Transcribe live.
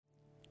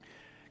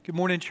Good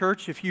morning,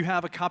 church. If you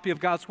have a copy of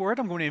God's Word,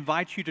 I'm going to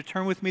invite you to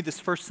turn with me this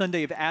first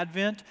Sunday of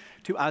Advent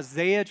to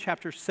Isaiah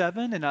chapter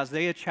 7 and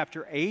Isaiah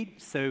chapter 8.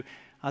 So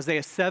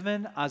Isaiah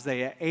 7,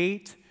 Isaiah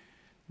 8.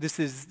 This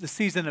is the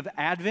season of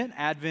Advent.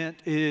 Advent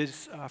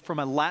is from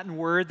a Latin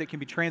word that can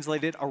be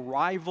translated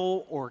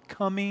arrival or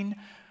coming.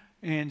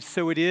 And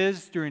so it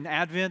is during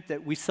Advent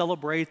that we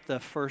celebrate the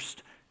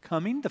first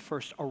coming, the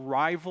first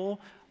arrival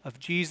of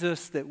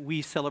Jesus that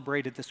we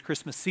celebrated this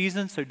Christmas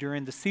season. So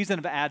during the season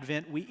of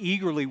Advent, we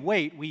eagerly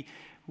wait. We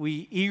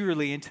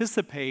eagerly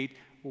anticipate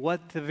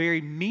what the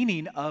very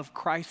meaning of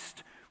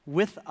Christ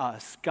with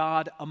us,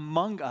 God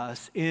among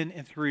us in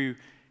and through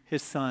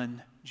his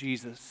Son,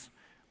 Jesus.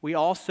 We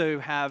also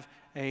have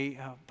a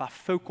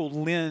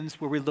bifocal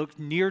lens where we look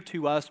near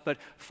to us but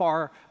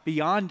far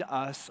beyond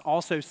us,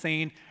 also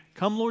saying,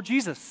 "Come, Lord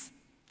Jesus."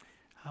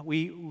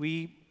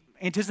 We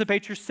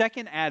anticipate your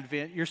second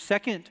advent, your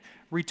second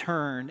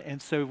return.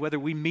 And so whether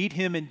we meet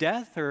him in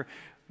death or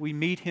we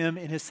meet him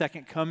in his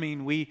second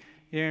coming, we,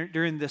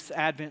 during this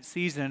Advent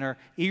season, are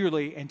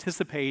eagerly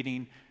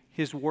anticipating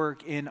his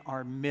work in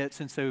our midst.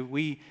 And so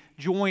we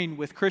join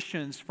with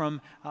Christians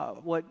from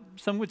what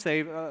some would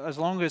say as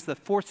long as the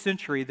 4th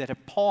century that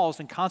have paused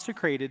and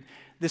consecrated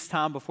this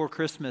time before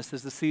Christmas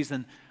as the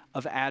season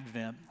of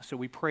Advent. So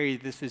we pray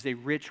this is a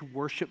rich,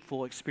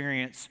 worshipful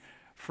experience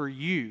for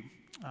you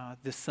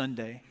this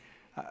Sunday.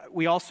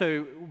 We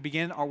also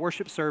begin our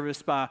worship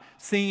service by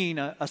singing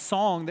a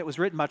song that was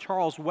written by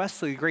Charles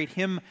Wesley, the great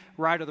hymn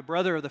writer, the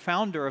brother of the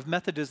founder of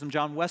Methodism,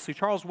 John Wesley.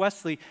 Charles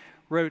Wesley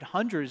wrote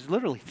hundreds,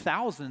 literally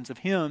thousands of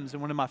hymns,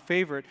 and one of my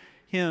favorite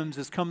hymns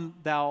is "Come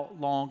Thou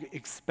Long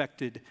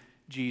Expected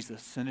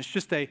Jesus." And it's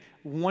just a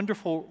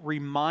wonderful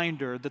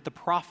reminder that the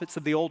prophets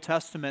of the Old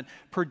Testament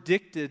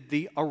predicted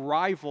the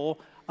arrival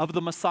of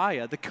the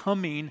Messiah, the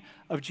coming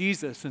of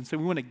Jesus. And so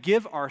we want to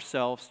give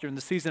ourselves during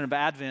the season of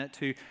Advent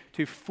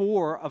to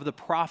 4 of the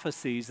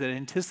prophecies that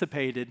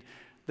anticipated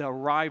the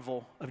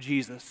arrival of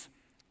Jesus.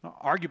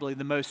 Arguably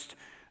the most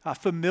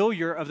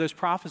familiar of those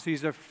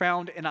prophecies are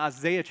found in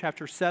Isaiah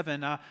chapter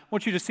 7. I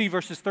want you to see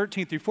verses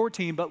 13 through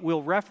 14, but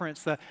we'll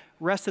reference the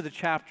rest of the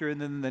chapter,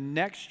 and then the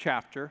next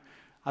chapter,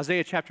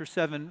 Isaiah chapter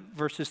 7,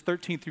 verses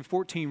 13 through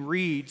 14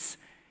 reads,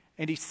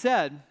 "And he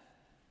said,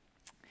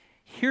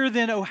 'Hear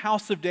then, O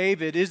house of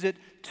David, is it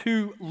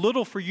too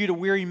little for you to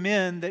weary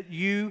men that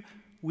you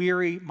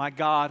weary my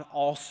God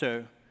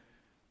also?'"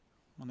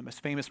 One of the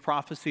most famous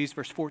prophecies,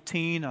 verse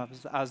 14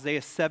 of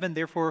Isaiah 7,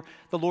 "Therefore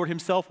the Lord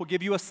himself will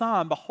give you a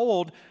sign.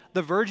 Behold,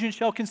 the virgin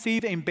shall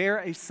conceive and bear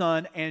a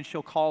son, and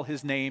shall call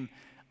his name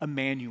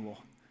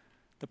Emmanuel."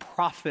 The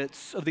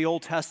prophets of the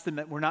Old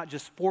Testament were not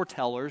just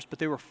foretellers, but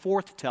they were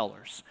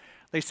forthtellers.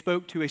 They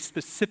spoke to a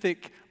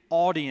specific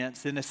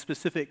audience in a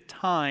specific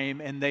time,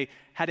 and they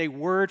had a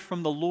word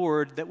from the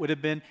Lord that would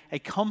have been a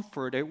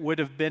comfort. It would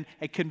have been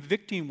a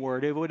convicting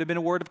word. It would have been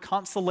a word of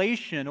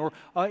consolation, or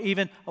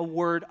even a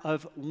word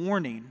of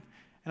warning.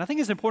 And I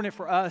think it's important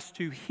for us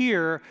to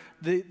hear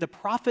the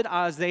prophet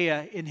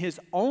Isaiah in his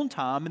own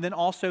time, and then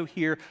also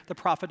hear the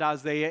prophet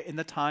Isaiah in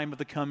the time of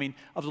the coming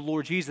of the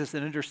Lord Jesus,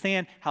 and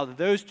understand how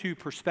those two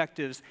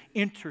perspectives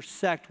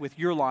intersect with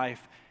your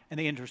life and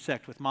they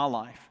intersect with my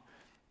life.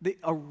 The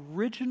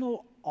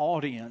original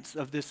audience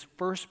of this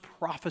first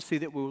prophecy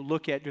that we will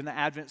look at during the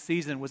Advent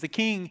season was a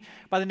king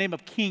by the name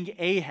of King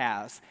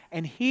Ahaz.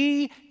 And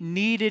he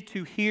needed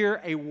to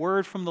hear a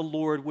word from the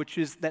Lord, which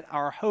is that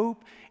our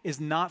hope is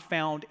not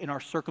found in our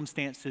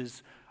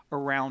circumstances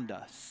around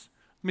us.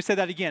 Let me say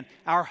that again.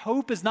 Our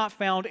hope is not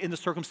found in the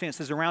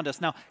circumstances around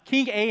us. Now,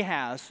 King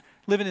Ahaz,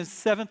 living in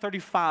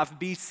 735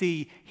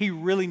 BC, he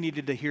really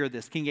needed to hear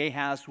this. King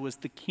Ahaz was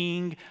the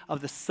king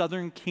of the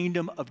southern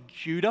kingdom of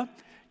Judah.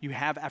 You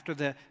have, after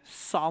the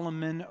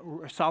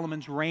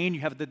Solomon's reign, you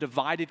have the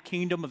divided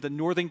kingdom of the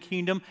northern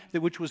kingdom,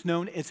 which was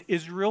known as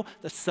Israel,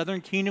 the southern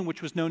kingdom, which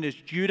was known as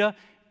Judah.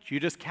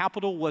 Judah's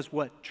capital was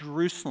what?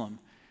 Jerusalem.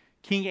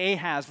 King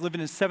Ahaz,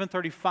 living in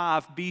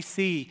 735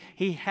 BC,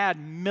 he had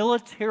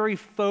military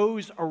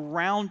foes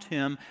around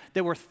him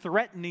that were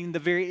threatening the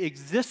very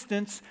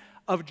existence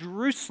of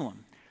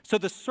Jerusalem. So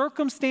the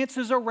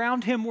circumstances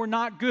around him were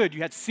not good.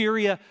 You had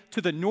Syria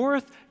to the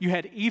north, you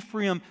had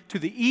Ephraim to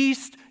the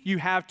east, you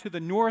have to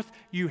the north,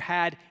 you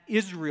had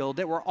Israel,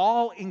 that were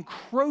all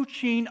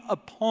encroaching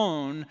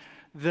upon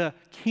the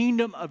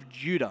kingdom of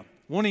Judah,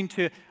 wanting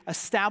to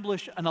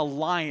establish an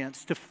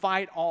alliance to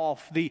fight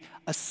off the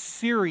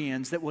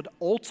Assyrians that would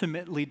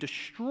ultimately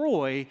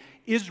destroy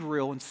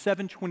Israel in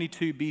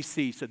 722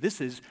 BC. So this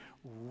is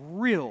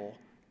real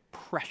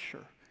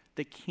pressure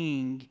that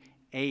King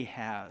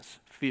Ahaz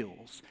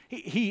feels.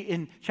 He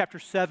in chapter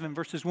 7,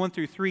 verses 1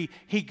 through 3,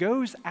 he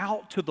goes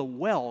out to the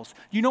wells.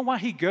 You know why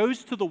he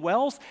goes to the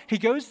wells? He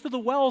goes to the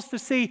wells to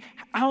see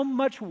how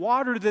much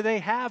water do they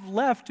have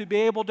left to be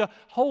able to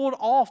hold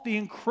off the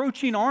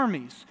encroaching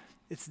armies.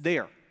 It's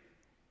there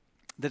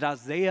that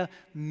Isaiah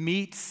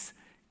meets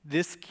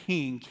this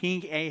king,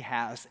 King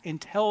Ahaz, and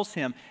tells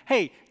him,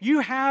 hey, you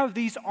have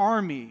these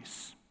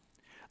armies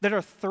that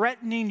are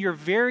threatening your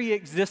very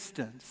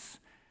existence.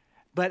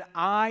 But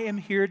I am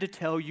here to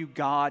tell you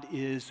God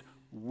is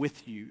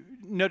with you.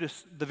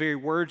 Notice the very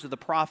words of the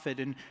prophet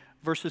in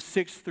verses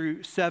 6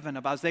 through 7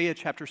 of Isaiah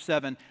chapter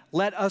 7.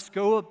 Let us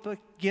go up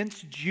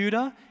against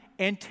Judah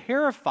and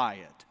terrify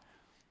it.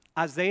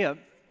 Isaiah,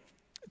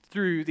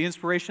 through the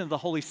inspiration of the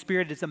Holy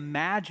Spirit, is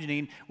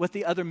imagining what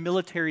the other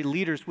military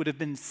leaders would have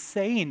been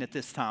saying at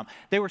this time.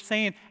 They were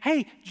saying,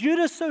 hey,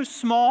 Judah's so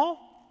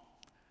small.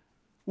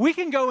 We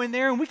can go in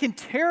there and we can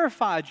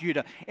terrify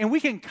Judah and we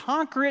can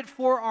conquer it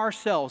for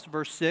ourselves.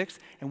 Verse 6,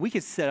 and we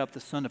can set up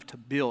the son of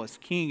Tabeel as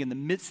king in the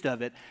midst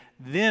of it.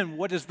 Then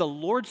what does the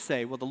Lord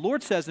say? Well, the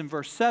Lord says in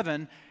verse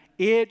 7,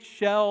 it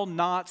shall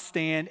not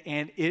stand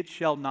and it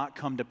shall not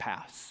come to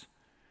pass.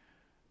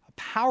 A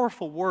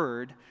powerful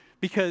word,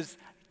 because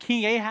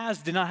King Ahaz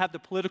did not have the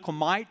political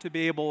might to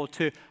be able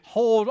to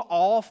hold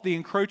off the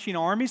encroaching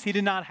armies. He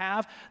did not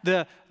have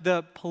the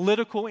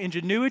political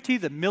ingenuity,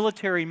 the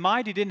military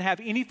might. He didn't have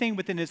anything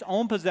within his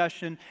own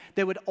possession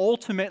that would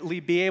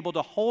ultimately be able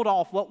to hold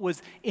off what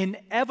was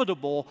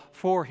inevitable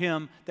for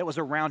him that was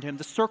around him.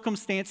 The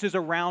circumstances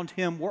around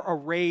him were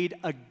arrayed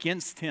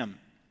against him.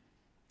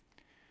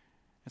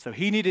 And so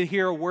he needed to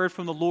hear a word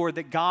from the Lord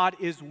that God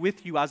is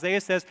with you. Isaiah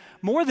says,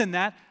 more than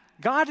that,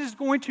 God is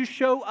going to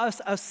show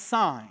us a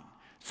sign,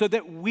 so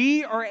that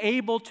we are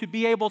able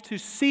to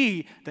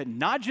see that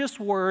not just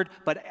word,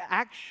 but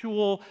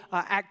actual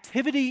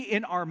activity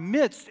in our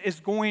midst is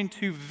going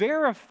to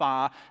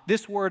verify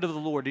this word of the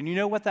Lord. And you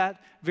know what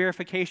that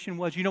verification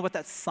was? You know what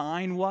that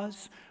sign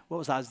was? Well, it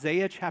was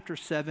Isaiah chapter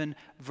 7,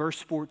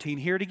 verse 14.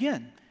 Hear it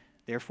again.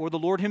 Therefore the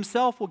Lord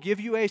himself will give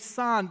you a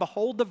sign.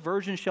 Behold, the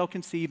virgin shall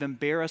conceive and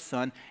bear a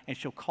son, and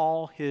shall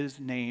call his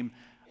name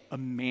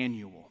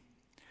Emmanuel.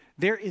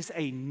 There is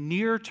a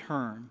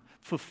near-term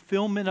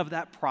fulfillment of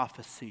that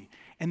prophecy,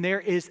 and there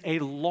is a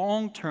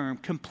long-term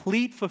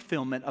complete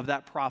fulfillment of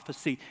that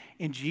prophecy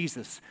in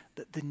Jesus.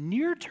 The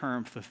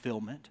near-term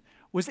fulfillment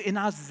was in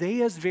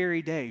Isaiah's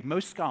very day.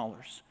 Most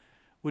scholars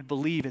would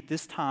believe at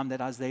this time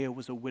that Isaiah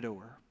was a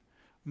widower.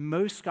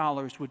 Most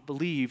scholars would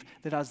believe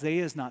that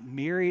Isaiah is not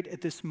married at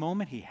this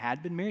moment. He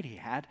had been married. He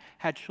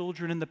had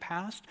children in the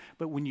past.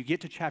 But when you get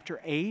to chapter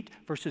 8,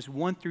 verses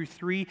 1 through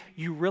 3,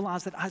 you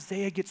realize that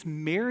Isaiah gets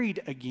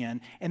married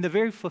again. And the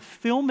very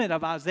fulfillment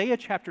of Isaiah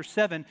chapter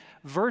 7,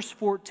 verse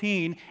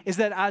 14, is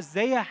that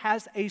Isaiah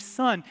has a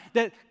son,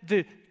 that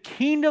the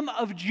kingdom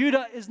of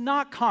Judah is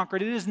not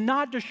conquered. It is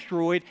not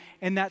destroyed.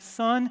 And that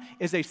son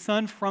is a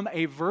son from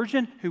a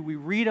virgin who we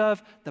read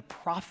of, the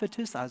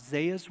prophetess,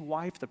 Isaiah's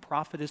wife, the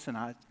prophetess in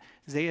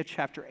Isaiah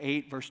chapter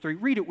 8, verse 3.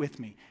 Read it with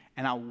me.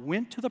 And I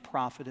went to the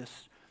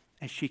prophetess,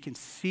 and she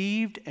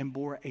conceived and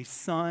bore a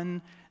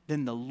son.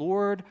 Then the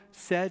Lord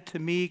said to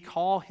me,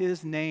 call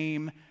his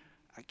name,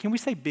 can we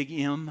say Big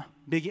M?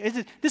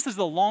 This is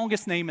the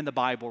longest name in the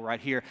Bible right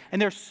here.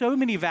 And there's so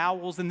many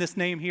vowels in this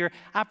name here.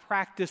 I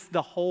practiced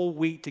the whole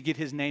week to get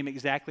his name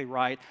exactly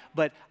right,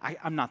 but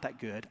I'm not that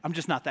good. I'm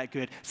just not that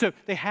good. So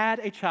they had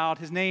a child.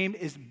 His name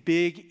is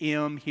Big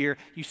M here.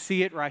 You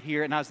see it right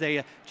here in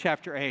Isaiah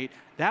chapter 8.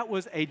 That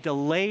was a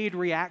delayed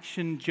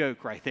reaction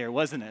joke right there,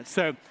 wasn't it?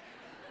 So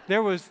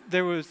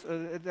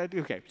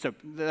okay, so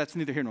that's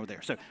neither here nor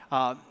there. So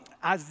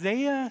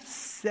Isaiah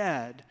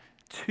said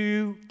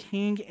to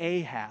King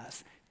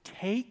Ahaz,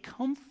 take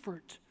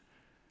comfort.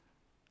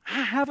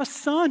 I have a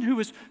son who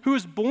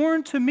is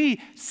born to me.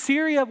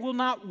 Syria will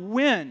not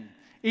win.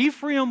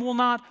 Ephraim will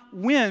not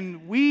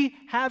win. We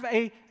have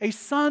a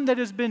son that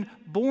has been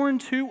born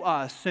to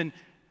us. And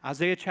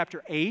Isaiah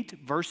chapter 8,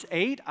 verse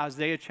 8,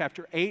 Isaiah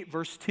chapter 8,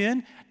 verse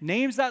 10,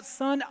 names that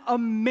son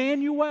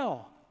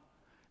Emmanuel.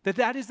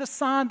 That is a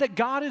sign that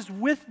God is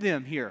with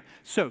them here.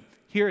 So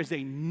here is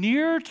a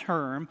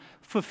near-term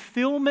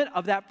fulfillment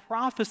of that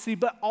prophecy,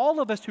 but all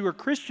of us who are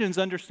Christians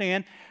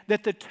understand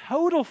that the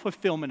total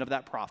fulfillment of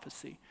that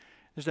prophecy,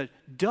 there's a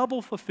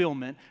double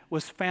fulfillment,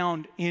 was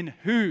found in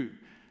who?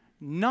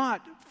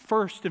 Not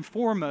first and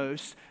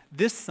foremost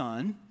this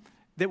son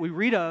that we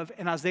read of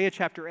in Isaiah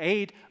chapter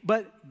 8,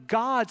 but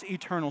God's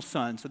eternal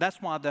son. So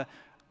that's why the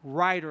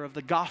writer of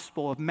the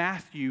Gospel of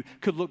Matthew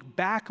could look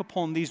back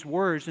upon these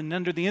words and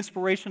under the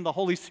inspiration of the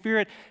Holy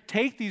Spirit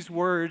take these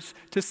words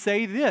to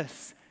say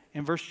this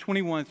in verse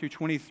 21 through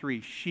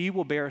 23, she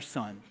will bear a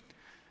son.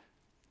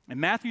 And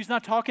Matthew's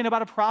not talking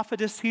about a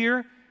prophetess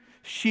here.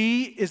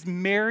 She is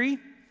Mary,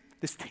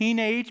 this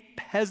teenage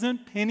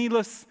peasant,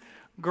 penniless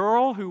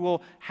girl who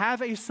will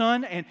have a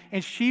son,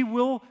 and she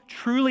will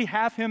truly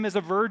have him as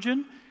a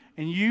virgin,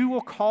 and you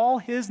will call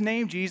his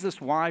name Jesus.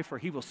 Why? For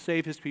he will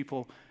save his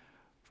people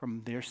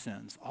from their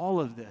sins. All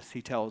of this,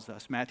 he tells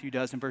us, Matthew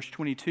does in verse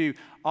 22,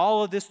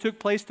 all of this took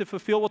place to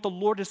fulfill what the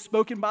Lord has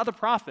spoken by the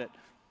prophet.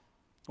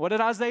 What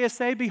did Isaiah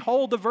say?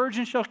 Behold, the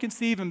virgin shall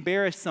conceive and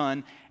bear a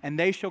son, and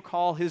they shall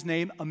call his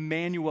name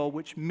Emmanuel,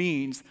 which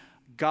means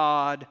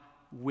God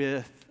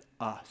with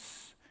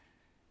us.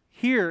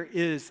 Here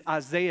is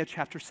Isaiah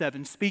chapter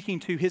 7 speaking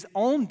to his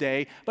own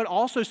day, but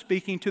also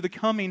speaking to the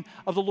coming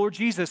of the Lord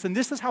Jesus. And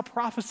this is how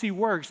prophecy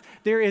works.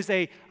 There is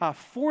a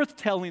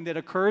forthtelling that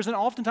occurs, and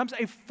oftentimes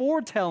a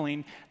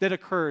foretelling that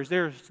occurs.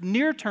 There's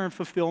near-term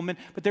fulfillment,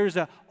 but there's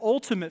an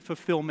ultimate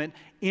fulfillment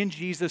in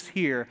Jesus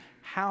here.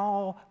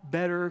 how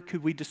better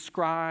could we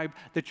describe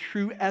the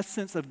true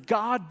essence of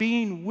God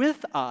being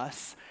with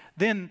us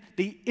than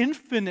the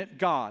infinite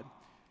God,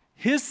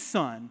 his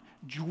Son,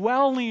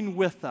 dwelling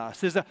with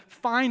us as a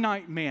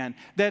finite man,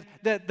 that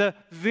the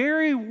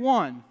very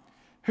one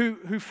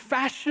who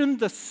fashioned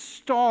the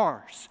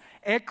stars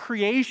at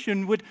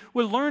creation would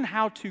learn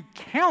how to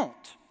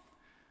count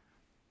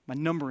by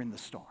numbering the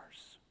stars.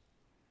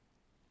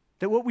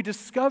 That what we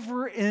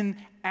discover in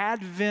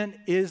Advent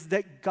is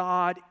that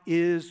God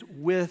is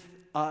with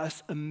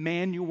us.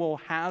 Emmanuel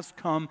has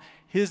come.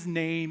 His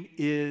name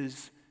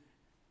is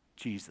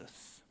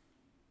Jesus.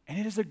 And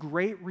it is a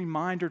great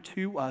reminder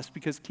to us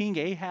because King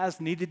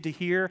Ahaz needed to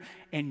hear,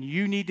 and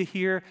you need to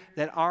hear,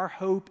 that our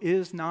hope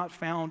is not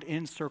found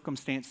in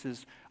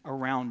circumstances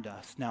around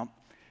us. Now,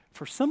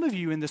 for some of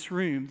you in this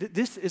room,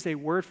 this is a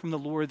word from the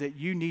Lord that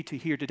you need to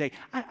hear today.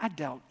 I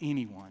doubt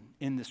anyone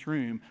in this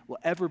room will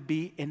ever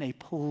be in a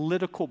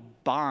political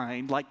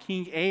bind like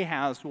King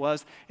Ahaz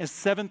was in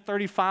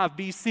 735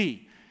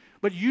 BC.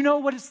 But you know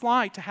what it's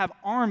like to have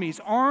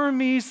armies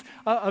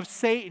of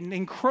Satan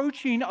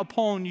encroaching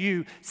upon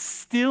you,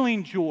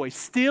 stealing joy,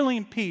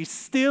 stealing peace,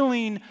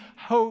 stealing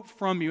hope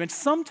from you. And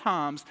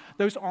sometimes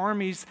those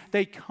armies,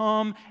 they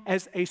come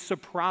as a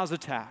surprise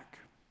attack.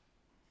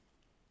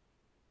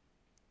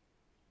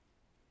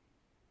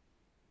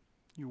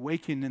 You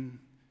waken in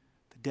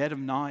the dead of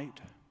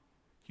night.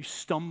 You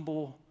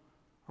stumble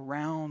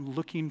around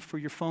looking for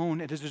your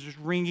phone. It is just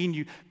ringing.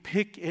 You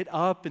pick it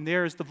up, and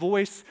there is the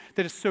voice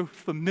that is so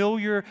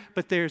familiar,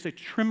 but there's a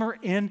tremor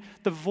in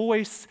the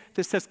voice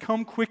that says,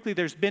 "Come quickly,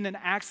 there's been an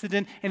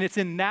accident." And it's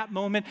in that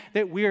moment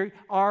that we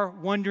are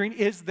wondering,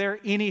 is there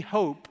any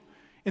hope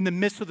in the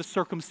midst of the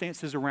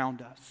circumstances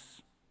around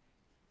us?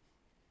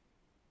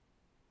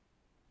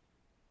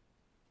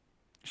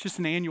 It's just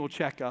an annual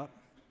checkup.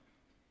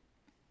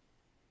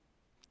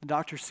 The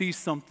doctor sees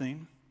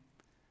something.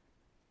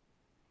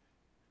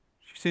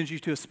 She sends you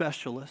to a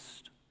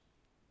specialist.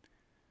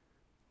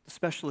 The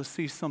specialist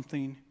sees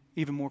something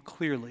even more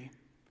clearly.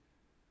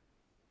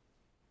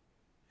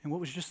 And what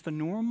was just the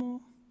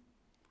normal,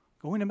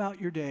 going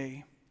about your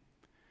day,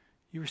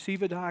 you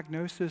receive a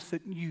diagnosis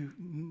that you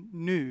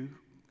knew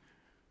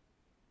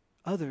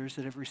others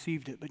that have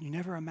received it, but you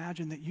never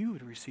imagined that you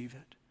would receive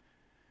it.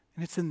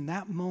 And it's in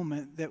that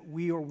moment that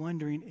we are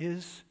wondering,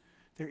 is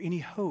there any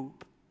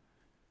hope?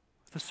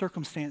 The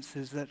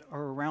circumstances that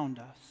are around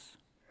us.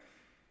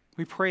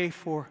 We pray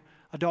for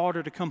a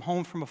daughter to come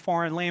home from a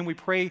foreign land. We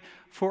pray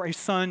for a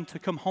son to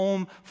come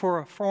home for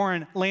a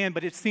foreign land,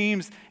 but it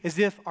seems as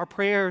if our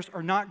prayers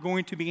are not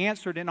going to be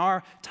answered in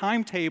our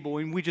timetable,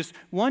 and we just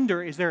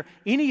wonder, is there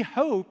any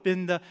hope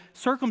in the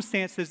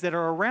circumstances that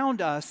are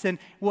around us? And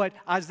what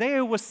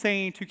Isaiah was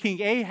saying to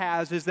King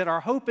Ahaz is that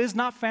our hope is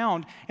not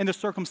found in the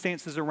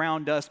circumstances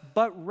around us,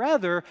 but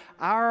rather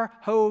our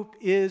hope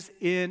is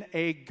in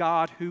a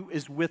God who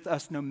is with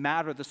us no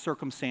matter the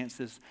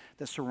circumstances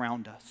that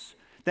surround us.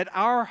 That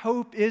our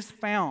hope is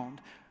found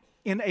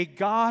in a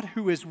God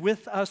who is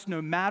with us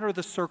no matter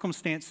the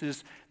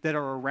circumstances that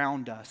are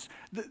around us.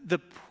 The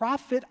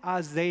prophet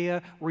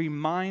Isaiah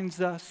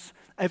reminds us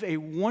of a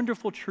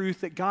wonderful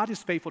truth that God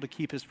is faithful to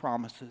keep his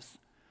promises.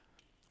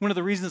 One of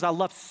the reasons I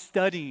love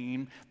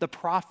studying the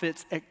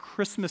prophets at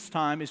Christmas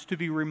time is to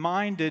be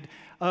reminded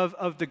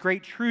of the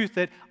great truth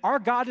that our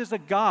God is a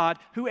God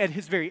who at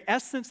his very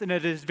essence and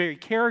at his very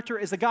character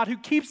is a God who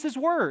keeps his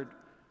word.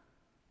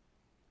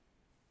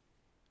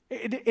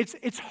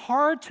 It's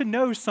hard to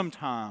know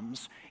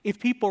sometimes if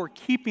people are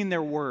keeping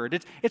their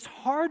word. It's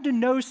hard to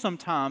know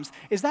sometimes,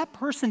 is that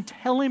person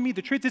telling me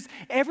the truth? Is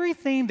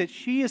everything that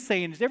she is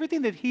saying, is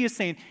everything that he is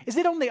saying, is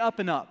it on the up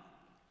and up?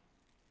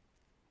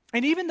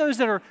 And even those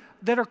that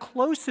are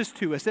closest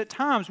to us, at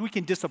times we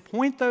can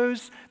disappoint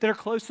those that are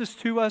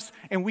closest to us,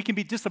 and we can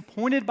be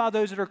disappointed by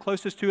those that are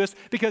closest to us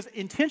because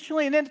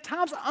intentionally and at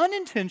times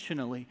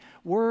unintentionally,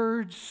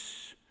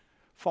 words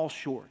fall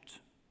short.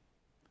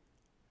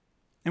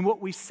 And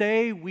what we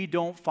say, we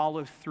don't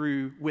follow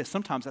through with.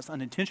 Sometimes that's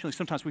unintentionally.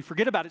 Sometimes we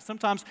forget about it.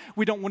 Sometimes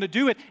we don't want to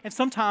do it. And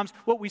sometimes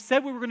what we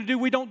said we were going to do,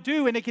 we don't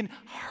do. And it can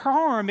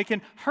harm, it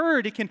can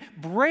hurt, it can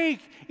break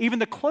even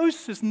the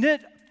closest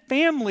knit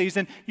families.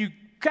 And you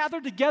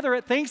gather together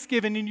at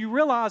Thanksgiving and you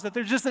realize that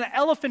there's just an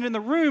elephant in the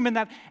room, and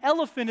that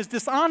elephant is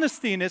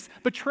dishonesty and it's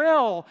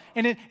betrayal.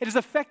 And it has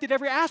affected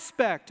every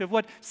aspect of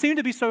what seemed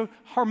to be so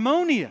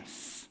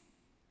harmonious.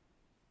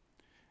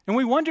 And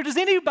we wonder, does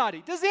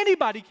anybody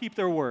keep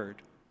their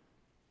word?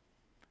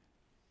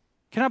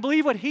 Can I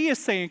believe what he is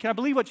saying? Can I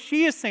believe what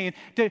she is saying?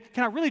 Can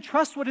I really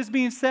trust what is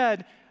being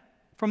said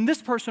from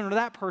this person or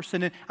that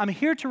person? And I'm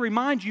here to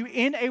remind you,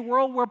 in a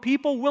world where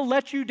people will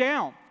let you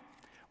down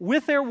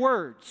with their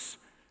words,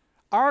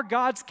 our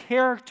God's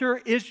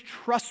character is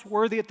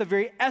trustworthy at the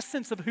very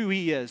essence of who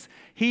he is.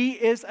 He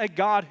is a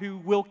God who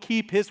will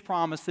keep his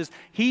promises.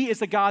 He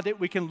is a God that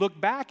we can look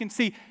back and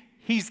see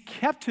he's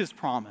kept his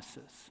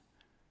promises.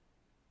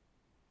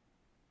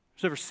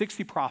 There's over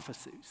 60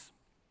 prophecies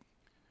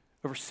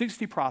Over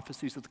 60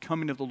 prophecies of the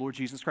coming of the Lord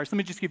Jesus Christ. Let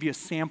me just give you a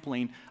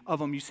sampling of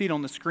them. You see it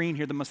on the screen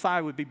here. The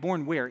Messiah would be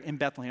born where? In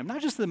Bethlehem.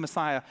 Not just the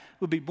Messiah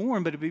would be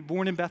born, but he would be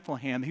born in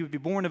Bethlehem. He would be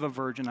born of a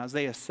virgin,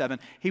 Isaiah 7.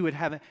 He would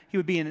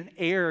be an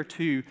heir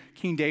to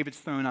King David's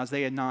throne,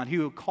 Isaiah 9. He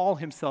would call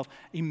himself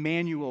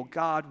Emmanuel,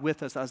 God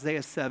with us,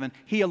 Isaiah 7.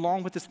 He,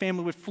 along with his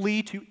family, would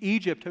flee to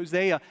Egypt,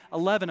 Hosea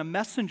 11. A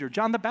messenger,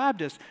 John the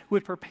Baptist,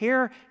 would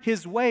prepare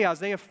his way,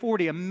 Isaiah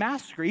 40. A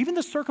massacre, even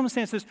the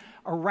circumstances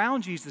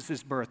around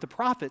Jesus' birth, the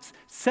prophets,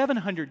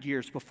 700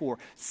 years before,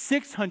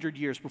 600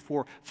 years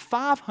before,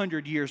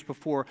 500 years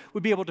before,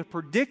 would be able to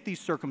predict these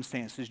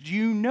circumstances. Do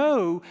you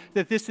know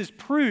that this is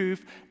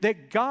proof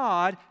that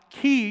God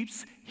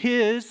keeps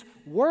his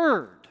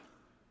word?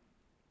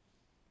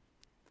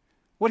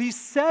 What he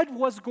said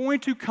was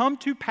going to come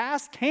to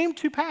pass came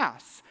to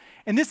pass.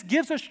 And this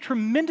gives us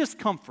tremendous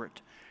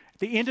comfort.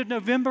 The end of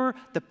November,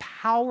 the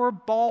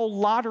Powerball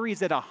lottery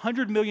is at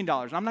 $100 million.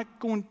 I'm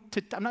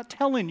not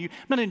telling you,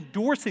 I'm not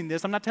endorsing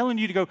this. I'm not telling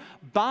you to go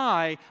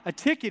buy a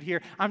ticket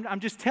here. I'm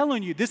just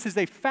telling you this is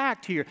a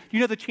fact here. You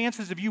know the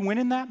chances of you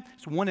winning that?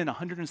 It's 1 in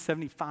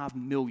 175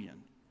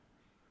 million.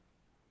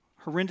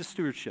 Horrendous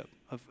stewardship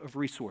of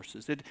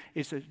resources.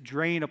 It's a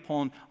drain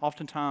upon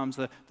oftentimes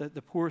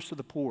the poorest of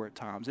the poor at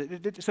times.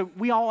 So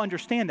we all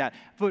understand that.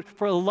 But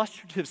for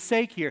illustrative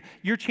sake here,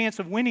 your chance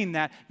of winning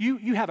that,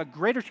 you have a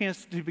greater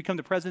chance to become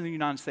the president of the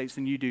United States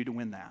than you do to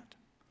win that.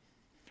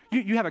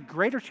 You have a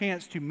greater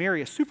chance to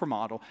marry a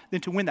supermodel than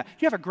to win that.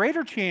 You have a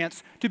greater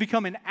chance to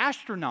become an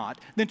astronaut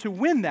than to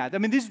win that. I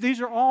mean,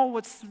 these are all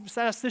what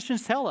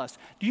statisticians tell us.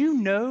 Do you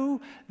know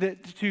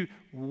that to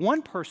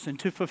one person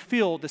to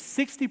fulfill the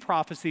 60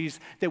 prophecies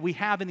that we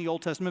have in the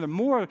Old Testament, there are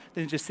more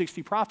than just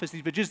 60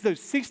 prophecies, but just those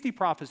 60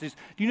 prophecies,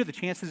 do you know the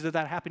chances of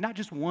that happening? Not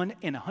just 1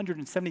 in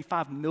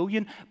 175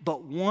 million,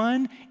 but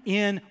 1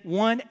 in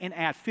 1 and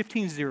add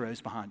 15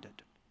 zeros behind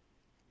it.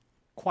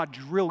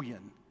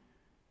 Quadrillion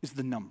is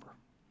the number.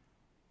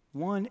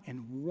 1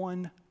 in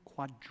 1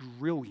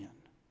 quadrillion.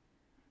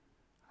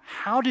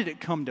 How did it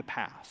come to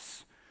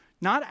pass?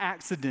 Not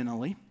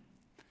accidentally,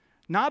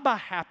 not by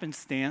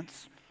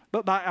happenstance,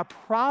 but by a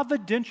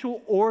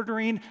providential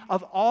ordering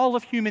of all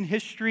of human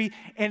history.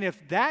 And if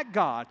that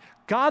God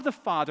the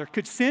Father,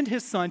 could send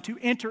his Son to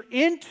enter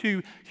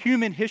into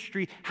human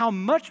history, how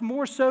much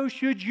more so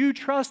should you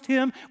trust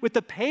him with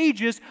the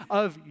pages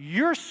of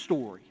your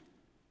story?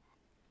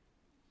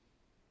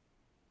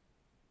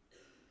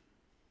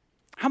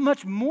 How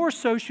much more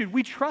so should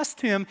we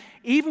trust him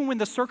even when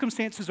the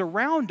circumstances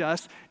around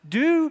us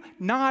do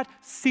not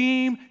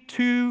seem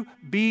to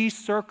be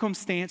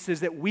circumstances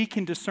that we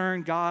can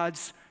discern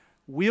God's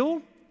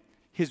will,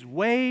 his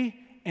way,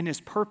 and his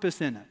purpose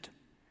in it?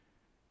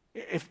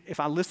 If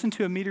I listen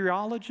to a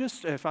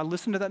meteorologist, if I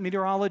listen to that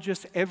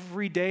meteorologist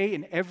every day,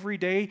 and every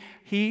day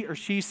he or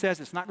she says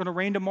it's not going to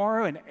rain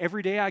tomorrow, and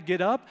every day I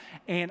get up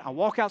and I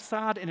walk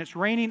outside and it's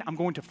raining, I'm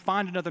going to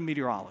find another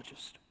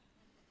meteorologist.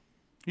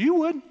 You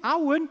would. I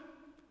would.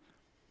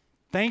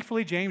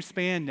 Thankfully, James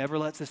Spann never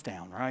lets us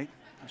down, right?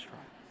 That's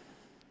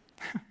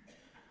right.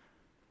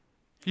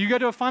 If you go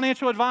to a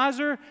financial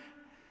advisor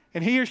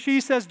and he or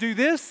she says, do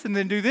this, and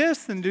then do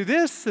this, and do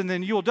this, and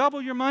then you'll double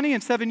your money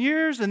in 7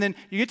 years, and then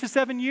you get to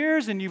 7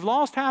 years and you've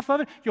lost half of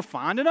it, you'll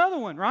find another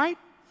one, right?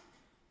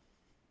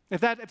 If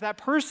that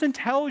person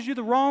tells you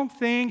the wrong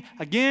thing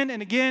again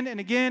and again and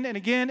again and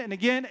again and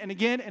again and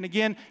again and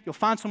again, you'll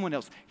find someone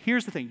else.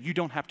 Here's the thing. You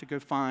don't have to go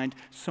find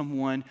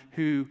someone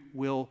who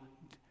will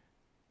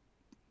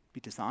be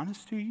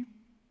dishonest to you.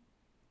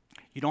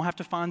 You don't have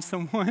to find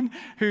someone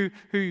who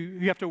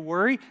you have to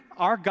worry.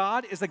 Our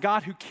God is a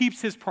God who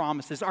keeps his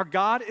promises. Our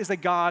God is a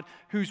God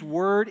whose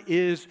word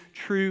is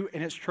true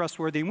and it's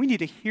trustworthy. And we need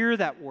to hear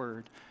that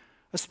word.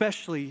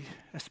 Especially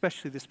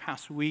this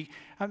past week.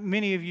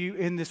 Many of you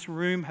in this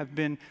room have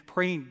been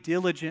praying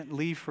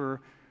diligently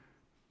for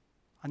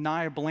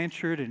Anaya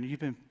Blanchard, and you've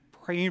been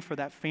praying for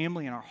that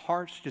family, and our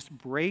hearts just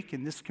break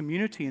in this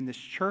community, in this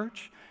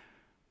church.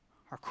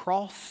 Our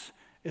cross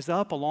is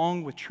up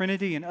along with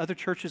Trinity and other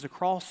churches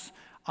across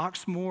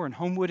Oxmoor and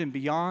Homewood and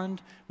beyond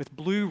with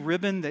blue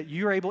ribbon, that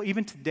you're able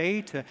even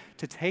today to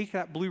take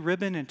that blue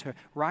ribbon and to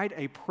write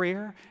a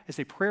prayer as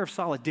a prayer of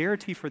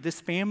solidarity for this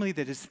family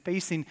that is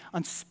facing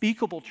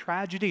unspeakable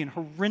tragedy and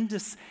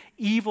horrendous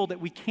evil that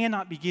we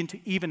cannot begin to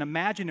even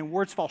imagine, and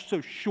words fall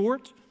so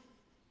short.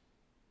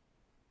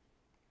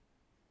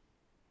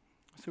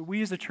 So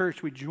we as a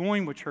church, we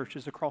join with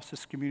churches across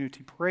this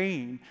community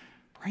praying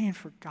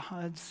for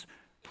God's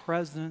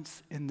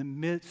presence in the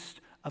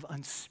midst of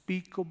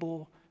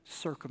unspeakable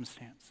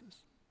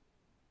circumstances.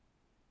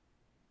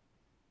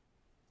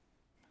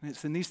 And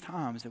it's in these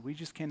times that we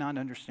just cannot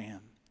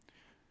understand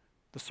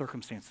the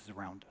circumstances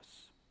around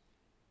us.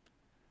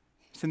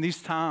 It's in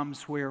these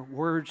times where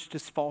words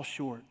just fall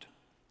short.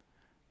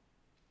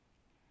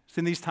 It's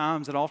in these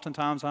times that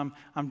oftentimes I'm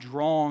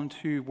drawn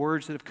to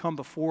words that have come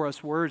before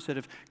us, words that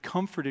have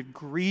comforted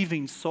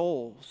grieving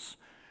souls,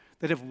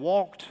 that have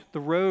walked the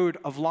road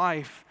of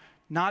life,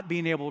 not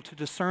being able to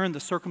discern the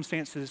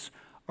circumstances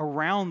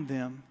around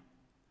them.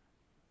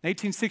 In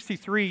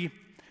 1863,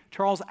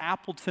 Charles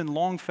Appleton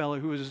Longfellow,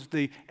 who was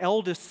the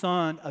eldest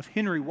son of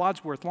Henry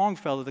Wadsworth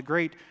Longfellow, the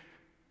great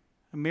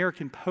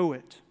American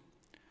poet.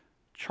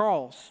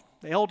 Charles,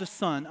 the eldest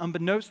son,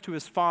 unbeknownst to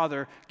his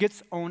father,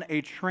 gets on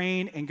a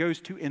train and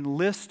goes to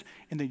enlist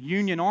in the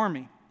Union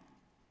Army.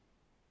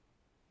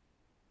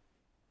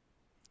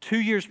 2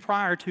 years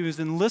prior to his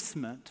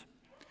enlistment,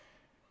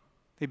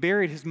 they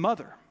buried his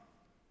mother.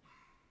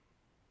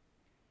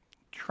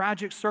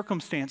 Tragic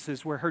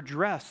circumstances where her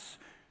dress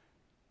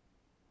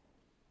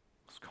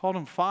was caught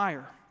on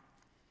fire,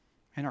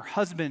 and her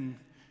husband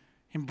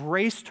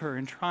embraced her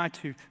and tried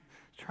to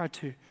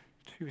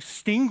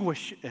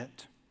extinguish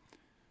it,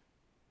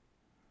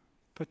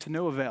 but to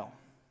no avail.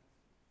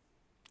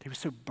 He was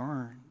so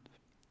burned.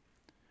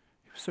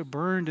 He was so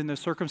burned in those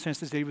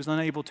circumstances that he was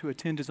unable to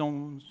attend his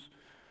own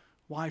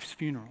wife's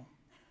funeral.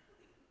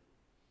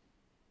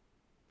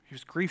 He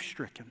was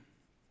grief-stricken.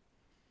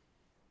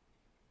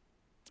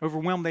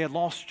 Overwhelmed, they had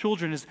lost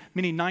children, as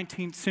many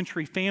 19th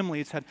century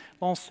families had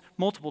lost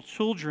multiple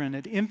children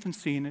at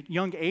infancy and at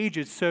young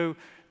ages. So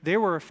they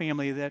were a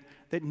family that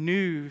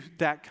knew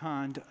that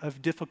kind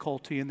of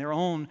difficulty in their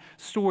own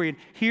story. And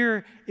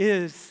here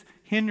is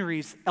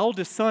Henry's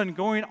eldest son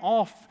going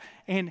off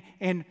and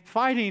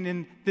fighting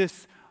in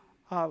this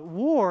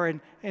war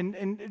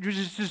and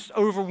was just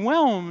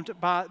overwhelmed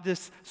by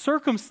this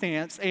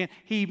circumstance. And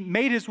he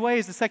made his way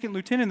as the second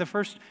lieutenant in the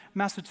 1st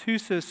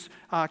Massachusetts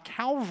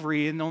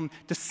Cavalry. And on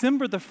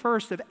December the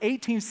 1st of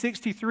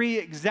 1863,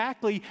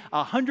 exactly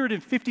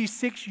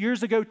 156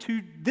 years ago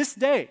to this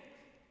day,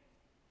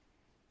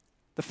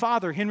 the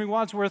father, Henry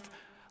Wadsworth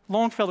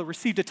Longfellow,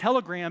 received a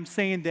telegram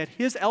saying that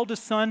his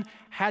eldest son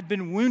had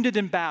been wounded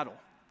in battle.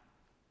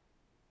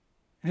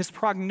 And his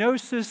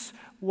prognosis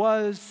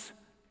was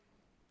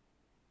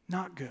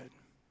not good.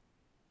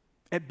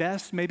 At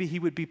best, maybe he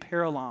would be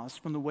paralyzed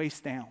from the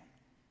waist down.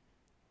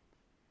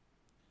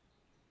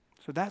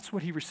 So that's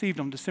what he received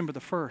on December the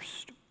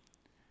 1st.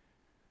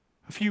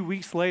 A few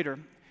weeks later,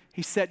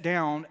 he sat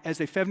down as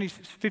a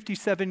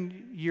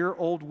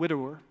 57-year-old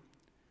widower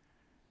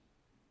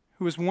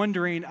who was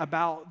wondering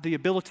about the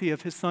ability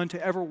of his son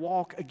to ever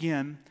walk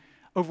again,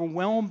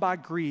 overwhelmed by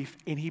grief,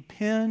 and he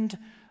penned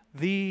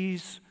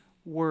these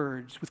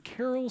words with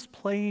carols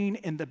playing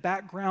in the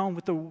background,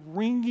 with the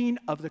ringing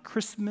of the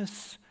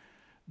Christmas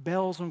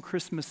bells on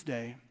Christmas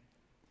Day.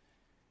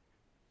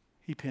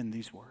 He penned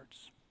these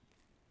words.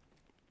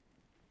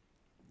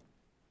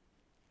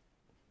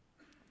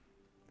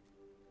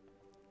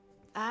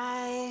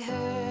 I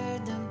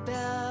heard the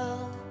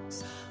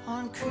bells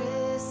on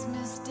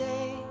Christmas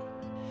Day,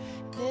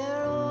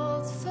 their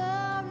old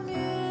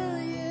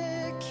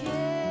familiar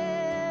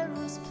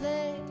carols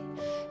play,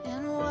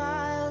 and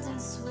wild and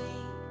sweet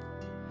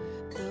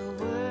the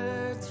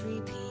words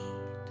repeat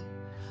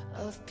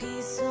of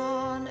peace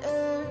on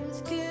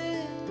earth,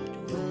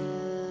 goodwill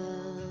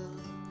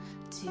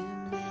to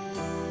men.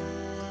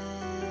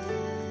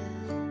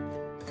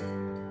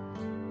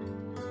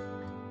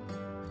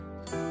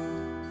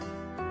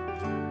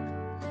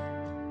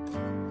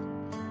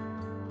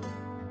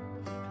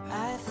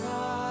 I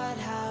thought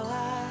how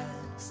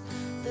as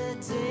the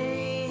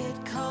day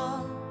had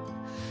come,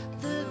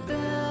 the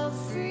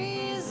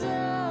belfries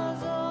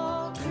of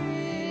all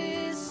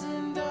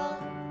Christendom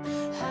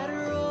had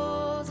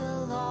rolled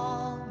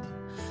along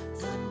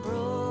the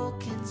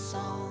broken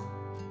song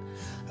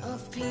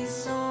of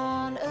peace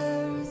on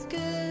earth,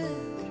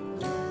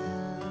 goodwill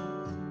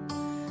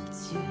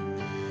to men.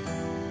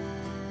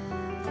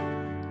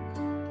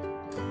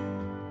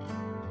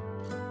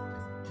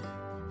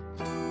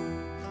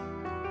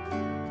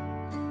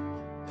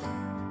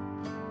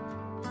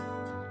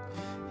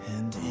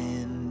 And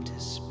in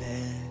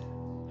despair,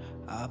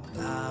 I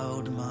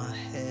bowed my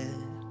head.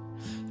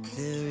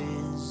 There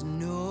is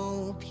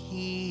no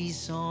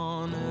peace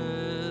on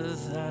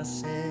earth, I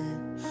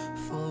said,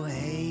 for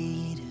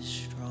hate is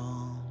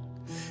strong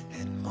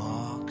and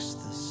mocks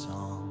the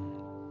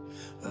song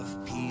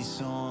of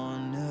peace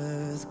on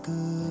earth,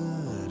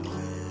 goodwill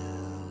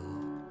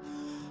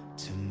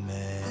to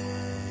men.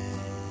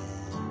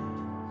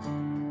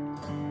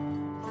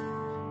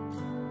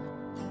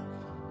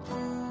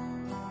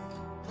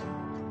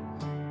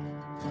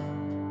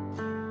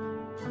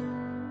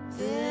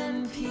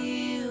 Then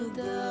pealed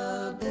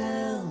the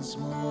bells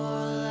more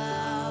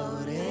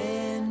loud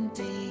and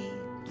deep.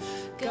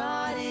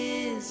 God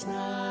is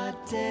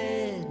not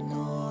dead,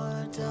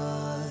 nor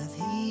doth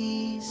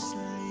he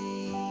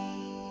sleep.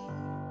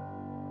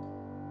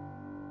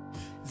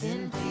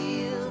 Then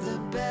pealed the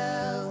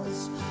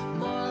bells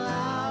more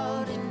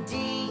loud and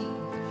deep.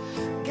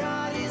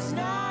 God is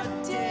not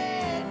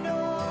dead,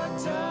 nor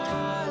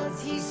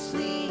doth he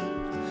sleep.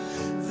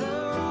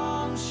 The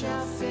wrong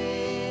shall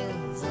fail,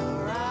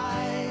 the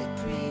right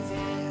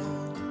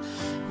prevail,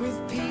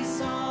 with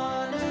peace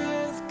on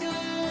earth,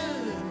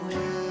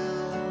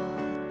 goodwill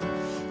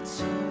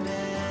to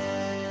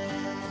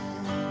men.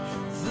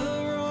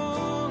 The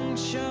wrong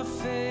shall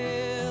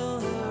fail,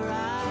 the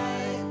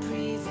right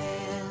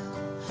prevail,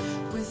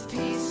 with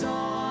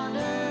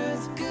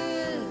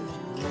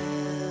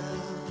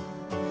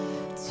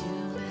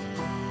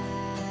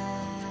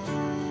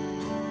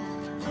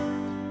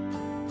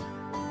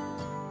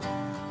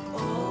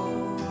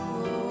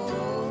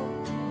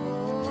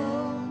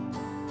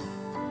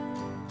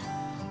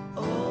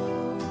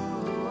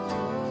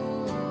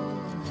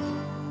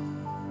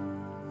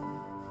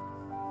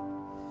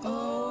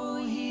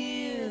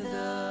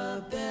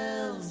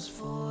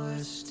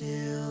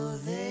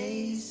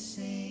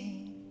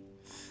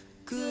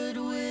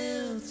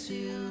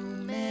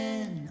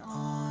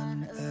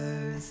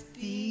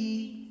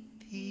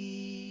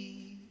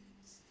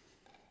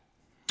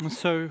And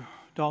so,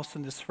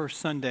 Dawson, this first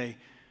Sunday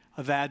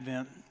of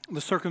Advent, the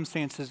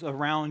circumstances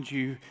around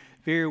you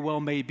very well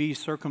may be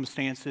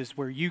circumstances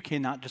where you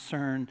cannot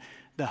discern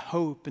the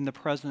hope in the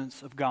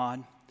presence of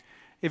God.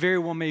 It very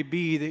well may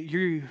be that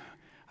you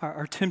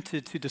are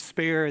tempted to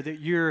despair, that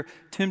you're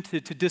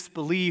tempted to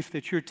disbelief,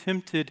 that you're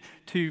tempted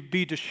to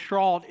be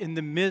distraught in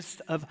the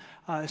midst of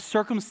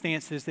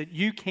circumstances that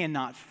you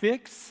cannot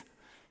fix,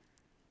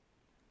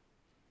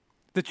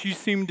 that you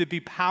seem to be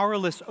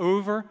powerless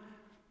over,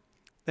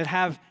 that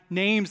have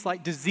names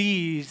like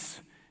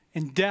disease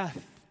and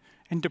death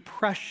and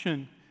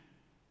depression.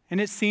 And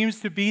it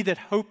seems to be that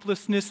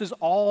hopelessness is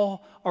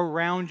all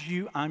around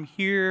you. I'm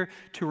here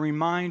to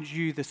remind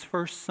you this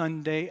first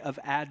Sunday of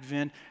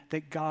Advent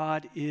that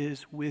God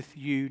is with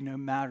you no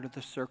matter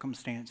the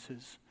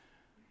circumstances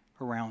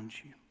around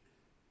you.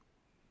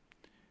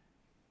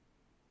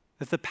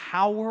 That the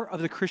power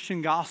of the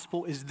Christian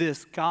gospel is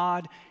this: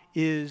 God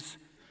is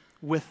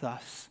with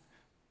us.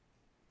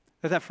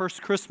 That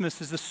first Christmas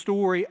is the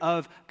story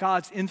of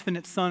God's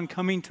infinite Son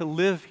coming to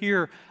live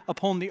here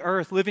upon the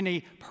earth, living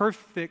a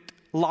perfect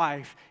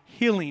life,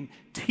 healing,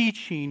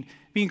 teaching,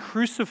 being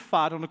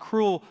crucified on a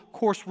cruel,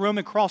 coarse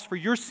Roman cross for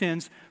your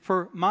sins,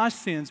 for my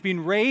sins,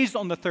 being raised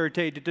on the third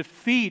day to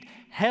defeat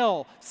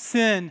hell,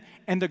 sin,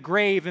 and the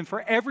grave, and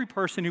for every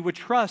person who would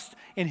trust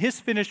in his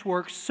finished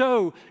work,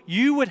 so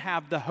you would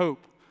have the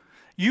hope.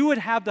 You would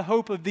have the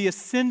hope of the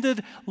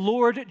ascended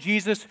Lord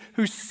Jesus,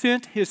 who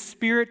sent his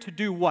Spirit to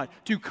do what?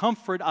 To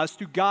comfort us,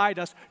 to guide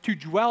us, to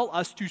dwell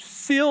us, to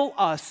seal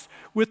us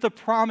with the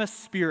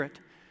promised Spirit.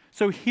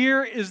 So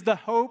here is the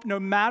hope. No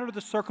matter the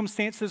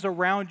circumstances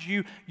around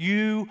you,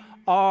 you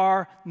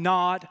are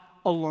not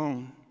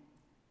alone.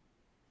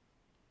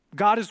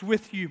 God is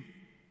with you.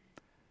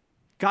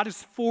 God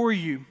is for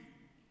you.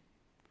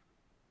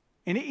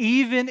 And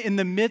even in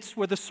the midst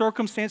where the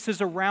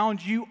circumstances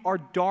around you are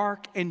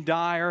dark and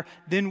dire,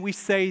 then we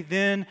say,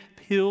 then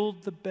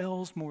pealed the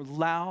bells more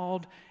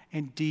loud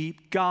and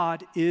deep.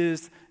 God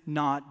is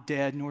not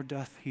dead, nor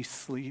doth he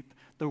sleep.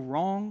 The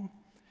wrong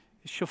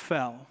shall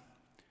fall.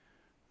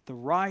 The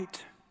right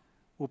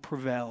will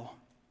prevail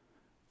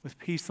with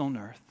peace on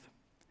earth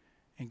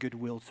and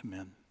goodwill to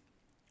men.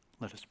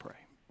 Let us pray.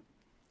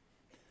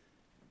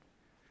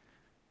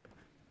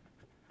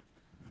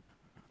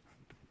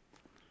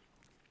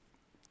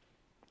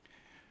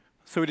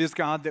 So it is,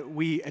 God, that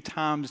we at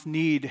times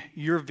need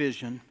your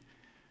vision,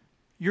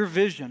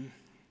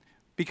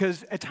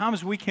 because at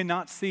times we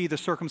cannot see the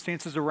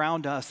circumstances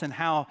around us and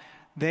how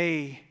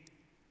they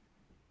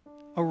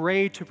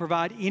array to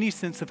provide any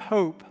sense of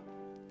hope.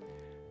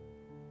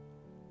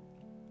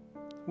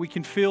 We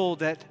can feel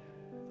that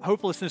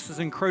hopelessness is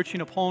encroaching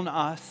upon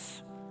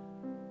us,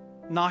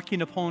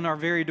 knocking upon our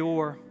very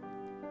door,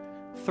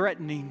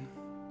 threatening,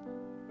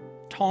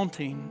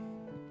 taunting.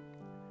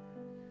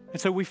 And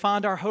so we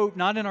find our hope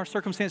not in our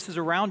circumstances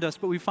around us,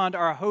 but we find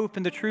our hope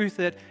in the truth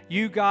that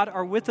you, God,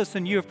 are with us,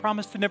 and you have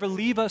promised to never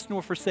leave us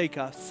nor forsake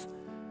us.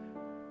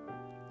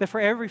 That for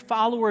every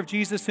follower of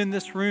Jesus in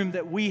this room,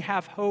 that we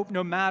have hope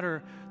no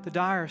matter the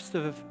direst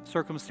of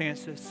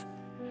circumstances.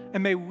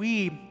 And may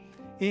we,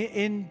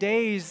 in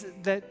days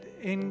that,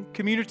 in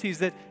communities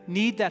that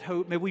need that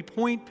hope, may we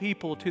point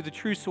people to the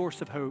true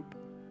source of hope,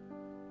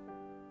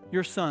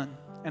 your Son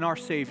and our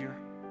Savior,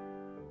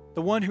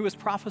 the one who was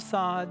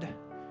prophesied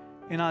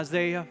in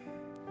Isaiah,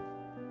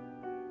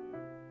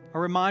 a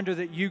reminder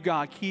that you,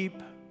 God,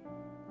 keep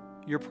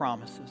your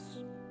promises.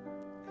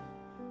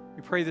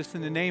 We pray this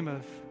in the name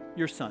of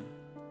your Son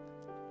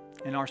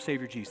and our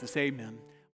Savior Jesus. Amen.